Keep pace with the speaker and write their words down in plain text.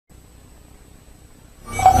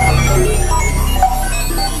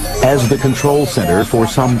as the control center for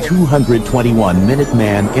some 221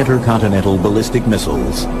 Minuteman intercontinental ballistic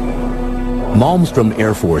missiles. Malmstrom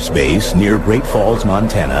Air Force Base near Great Falls,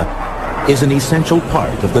 Montana, is an essential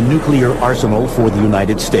part of the nuclear arsenal for the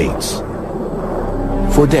United States.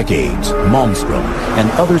 For decades, Malmstrom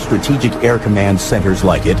and other strategic air command centers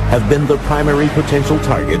like it have been the primary potential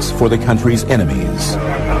targets for the country's enemies.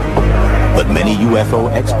 But many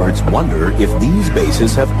UFO experts wonder if these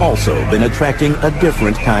bases have also been attracting a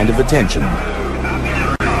different kind of attention.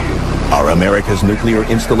 Are America's nuclear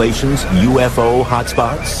installations UFO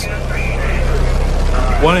hotspots?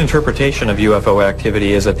 One interpretation of UFO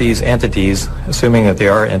activity is that these entities, assuming that they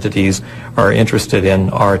are entities, are interested in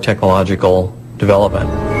our technological development.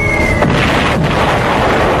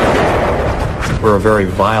 We're a very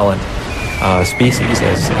violent species,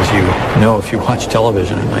 as you know if you watch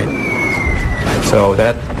television at night. So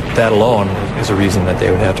that alone is a reason that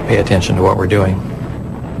they would have to pay attention to what we're doing.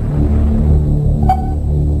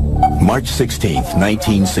 March 16th,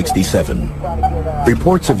 1967.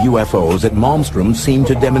 Reports of UFOs at Malmstrom seem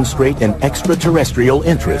to demonstrate an extraterrestrial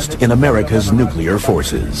interest in America's nuclear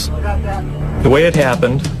forces. The way it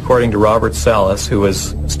happened, according to Robert Salas, who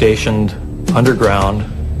was stationed underground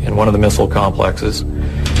in one of the missile complexes,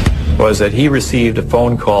 was that he received a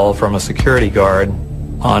phone call from a security guard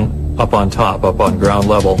up on ground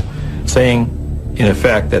level, saying, in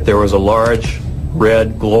effect, that there was a large,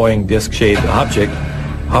 red, glowing, disc-shaped object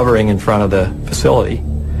hovering in front of the facility.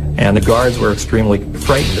 And the guards were extremely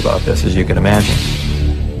frightened about this, as you can imagine.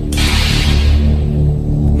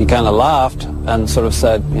 He kind of laughed and sort of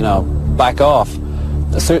said, you know, back off.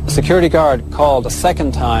 The security guard called a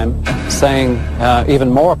second time, saying, even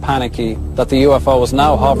more panicky, that the UFO was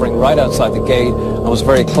now hovering right outside the gate and was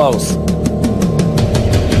very close.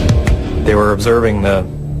 They were observing the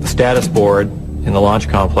status board in the launch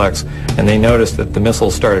complex, and they noticed that the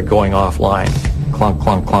missiles started going offline. Clunk,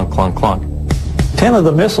 clunk, clunk, clunk, clunk. 10 of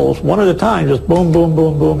the missiles, one at a time, just boom, boom,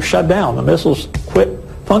 boom, boom, shut down. The missiles quit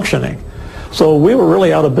functioning. So we were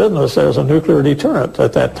really out of business as a nuclear deterrent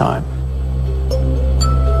at that time.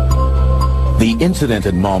 The incident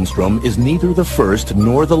at Malmstrom is neither the first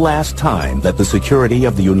nor the last time that the security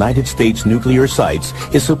of the United States nuclear sites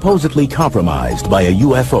is supposedly compromised by a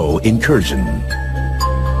UFO incursion.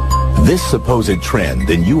 This supposed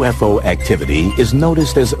trend in UFO activity is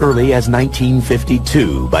noticed as early as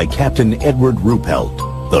 1952 by Captain Edward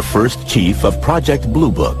Ruppelt, the first chief of Project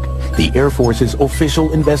Blue Book, the Air Force's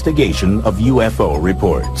official investigation of UFO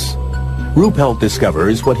reports. Ruppelt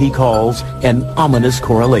discovers what he calls an ominous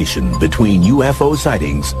correlation between UFO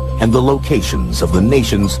sightings and the locations of the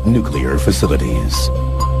nation's nuclear facilities.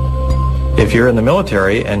 If you're in the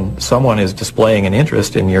military and someone is displaying an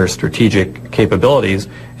interest in your strategic capabilities,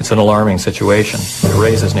 it's an alarming situation. It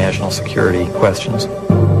raises national security questions.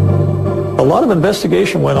 A lot of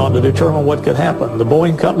investigation went on to determine what could happen. The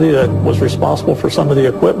Boeing company that was responsible for some of the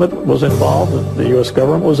equipment was involved. The U.S.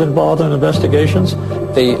 government was involved in investigations.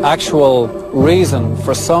 The actual reason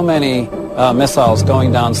for so many missiles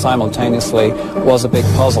going down simultaneously was a big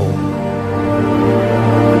puzzle.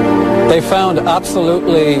 They found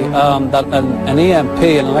absolutely that an EMP,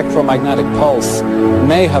 an electromagnetic pulse,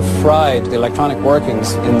 may have fried the electronic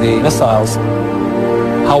workings in the missiles.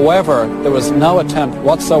 However, there was no attempt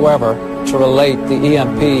whatsoever to relate the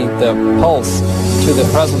EMP, the pulse, to the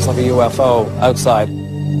presence of a UFO outside.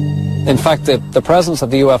 In fact, the presence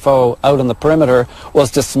of the UFO out on the perimeter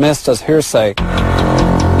was dismissed as hearsay.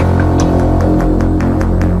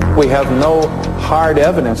 We have no hard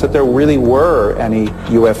evidence that there really were any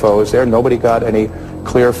UFOs there. Nobody got any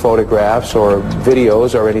clear photographs or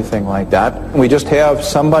videos or anything like that. We just have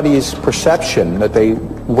somebody's perception that they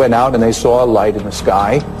went out and they saw a light in the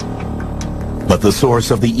sky. But the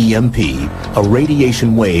source of the EMP, a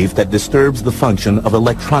radiation wave that disturbs the function of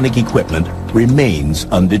electronic equipment, remains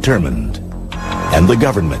undetermined. And the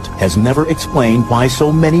government has never explained why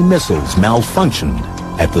so many missiles malfunctioned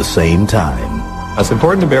at the same time. It's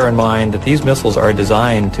important to bear in mind that these missiles are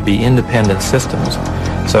designed to be independent systems.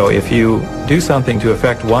 So if you do something to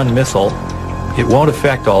affect one missile, it won't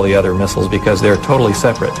affect all the other missiles because they're totally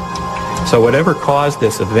separate. So whatever caused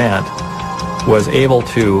this event was able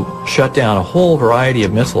to shut down a whole variety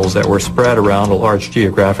of missiles that were spread around a large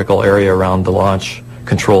geographical area around the launch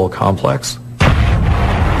control complex.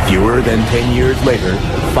 Fewer than 10 years later,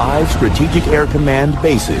 5 Strategic Air Command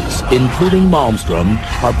bases, including Malmstrom,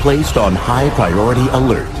 are placed on high priority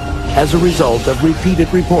alert as a result of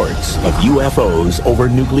repeated reports of UFOs over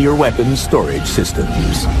nuclear weapons storage systems.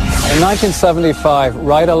 In 1975,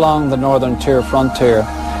 right along the northern tier frontier,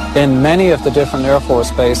 in many of the different Air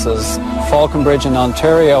Force bases, Falconbridge in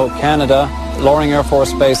Ontario, Canada, Loring Air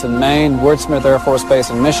Force Base in Maine, Woodsmith Air Force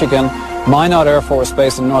Base in Michigan, Minot Air Force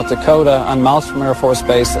Base in North Dakota, and Malmstrom Air Force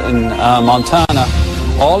Base in Montana,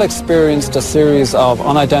 all experienced a series of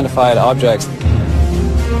unidentified objects.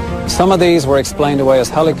 Some of these were explained away as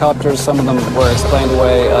helicopters, some of them were explained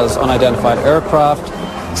away as unidentified aircraft,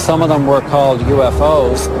 some of them were called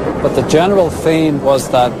UFOs, but the general theme was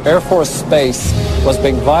that Air Force space was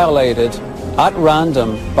being violated at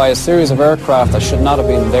random by a series of aircraft that should not have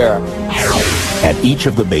been there. At each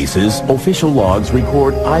of the bases, official logs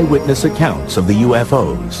record eyewitness accounts of the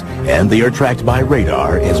UFOs, and they are tracked by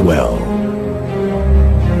radar as well.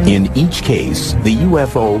 In each case, the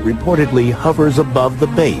UFO reportedly hovers above the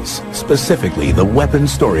base, specifically the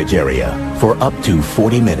weapons storage area, for up to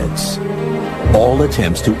 40 minutes. All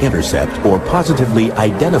attempts to intercept or positively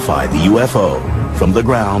identify the UFO from the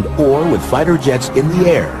ground or with fighter jets in the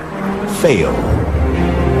air fail.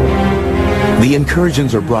 The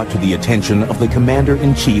incursions are brought to the attention of the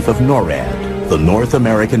Commander-in-Chief of NORAD, the North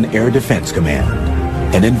American Air Defense Command.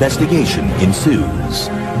 An investigation ensues.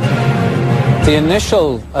 The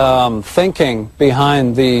initial thinking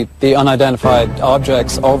behind the unidentified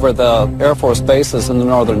objects over the Air Force bases in the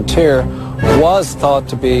northern tier was thought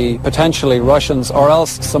to be potentially Russians or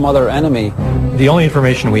else some other enemy. The only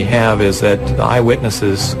information we have is that the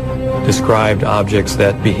eyewitnesses described objects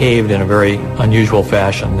that behaved in a very unusual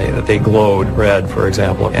fashion. They glowed red, for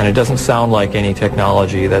example, and it doesn't sound like any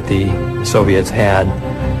technology that the Soviets had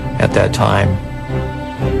at that time.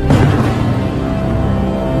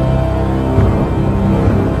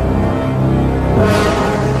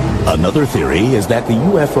 Another theory is that the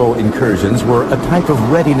UFO incursions were a type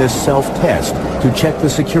of readiness self-test to check the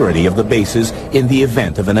security of the bases in the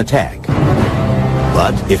event of an attack.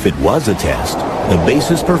 But if it was a test, the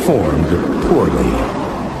bases performed poorly.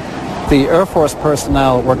 The Air Force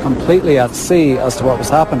personnel were completely at sea as to what was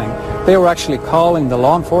happening. They were actually calling the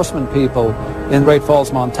law enforcement people in Great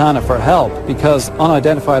Falls, Montana for help because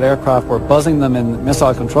unidentified aircraft were buzzing them in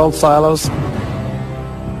missile-controlled silos.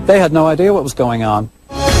 They had no idea what was going on.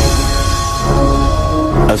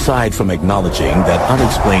 Aside from acknowledging that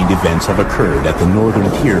unexplained events have occurred at the northern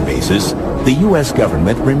tier bases, the U.S.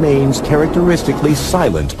 government remains characteristically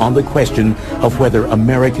silent on the question of whether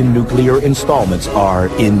American nuclear installments are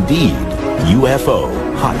indeed UFO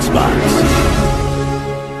hotspots.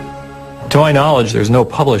 To my knowledge, there's no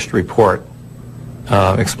published report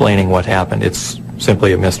explaining what happened. It's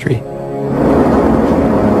simply a mystery.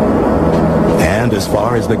 And as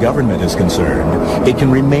far as the government is concerned, it can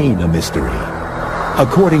remain a mystery.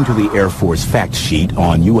 According to the Air Force fact sheet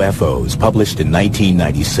on UFOs published in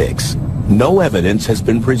 1996, no evidence has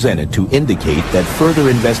been presented to indicate that further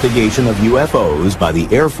investigation of UFOs by the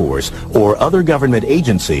Air Force or other government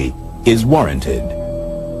agency is warranted.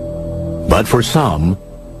 But for some,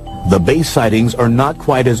 the base sightings are not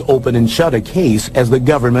quite as open and shut a case as the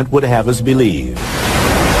government would have us believe.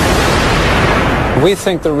 We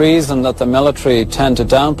think the reason that the military tend to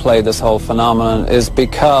downplay this whole phenomenon is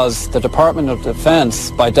because the Department of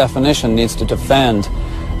Defense, by definition, needs to defend.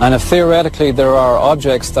 And if theoretically there are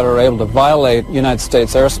objects that are able to violate United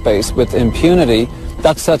States airspace with impunity,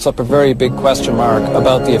 that sets up a very big question mark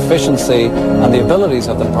about the efficiency and the abilities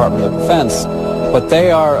of the Department of Defense. But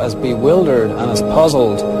they are as bewildered and as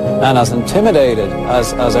puzzled and as intimidated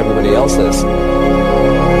as everybody else is.